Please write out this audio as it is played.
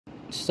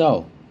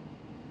So,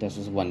 this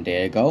was one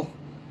day ago.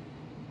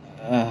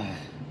 I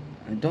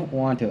don't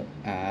want to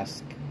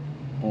ask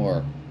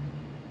or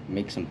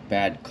make some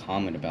bad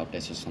comment about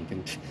this or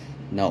something.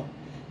 No.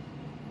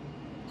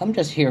 I'm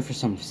just here for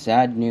some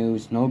sad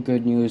news. No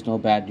good news, no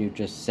bad news,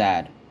 just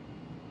sad.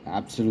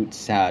 Absolute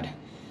sad.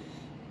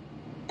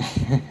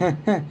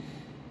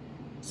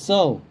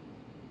 So,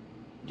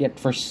 yet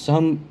for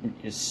some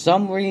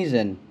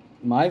reason,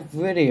 my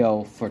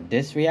video for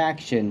this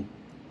reaction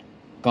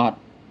got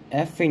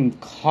effing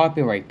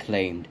copyright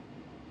claimed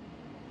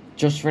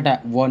just for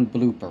that one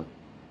blooper.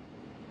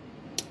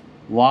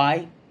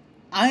 Why?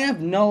 I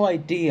have no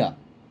idea.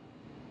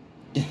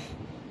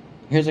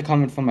 Here's a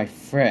comment from my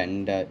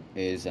friend that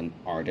is an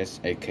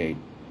artist, aka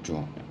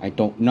John. I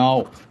don't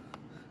know.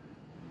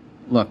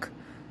 Look,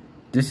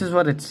 this is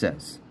what it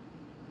says.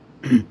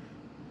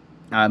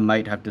 I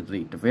might have to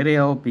delete the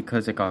video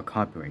because it got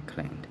copyright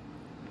claimed.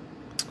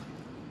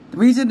 The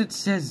reason it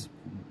says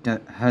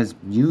that has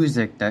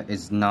music that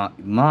is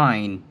not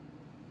mine,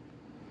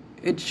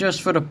 it's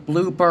just for the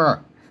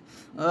blooper.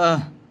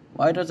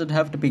 Why does it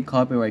have to be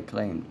copyright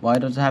claimed? Why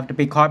does it have to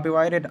be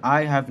copyrighted?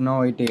 I have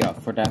no idea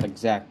for that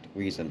exact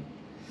reason.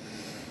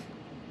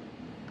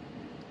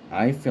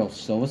 I feel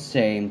so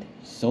ashamed,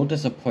 so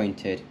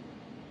disappointed,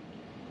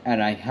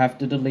 and I have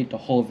to delete the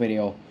whole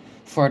video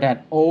for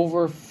that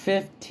over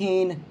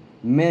 15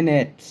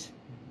 minutes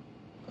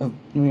of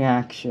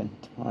reaction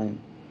time.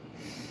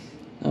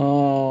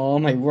 Oh,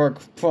 my work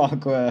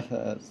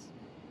progress.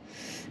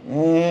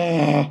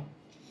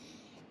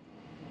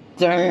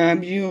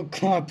 Damn you,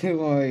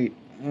 copyright.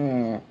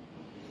 I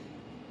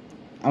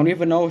don't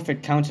even know if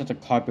it counts as a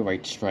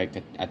copyright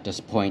strike at this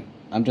point.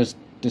 I'm just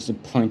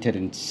disappointed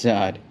and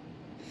sad.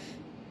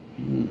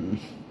 I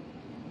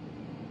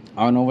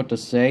don't know what to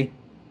say,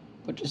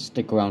 but just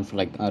stick around for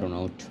like, I don't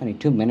know,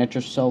 22 minutes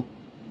or so.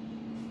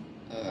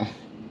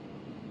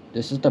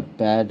 This is the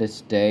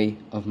baddest day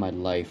of my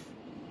life.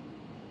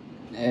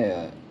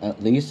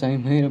 At least I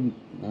made a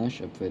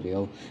mashup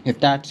video. If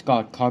that's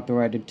got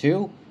copyrighted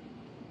too,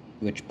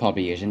 which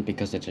probably isn't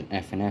because it's an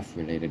FNF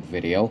related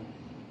video,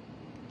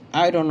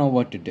 I don't know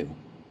what to do.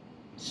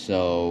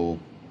 So,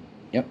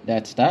 yep,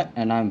 that's that,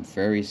 and I'm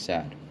very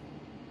sad.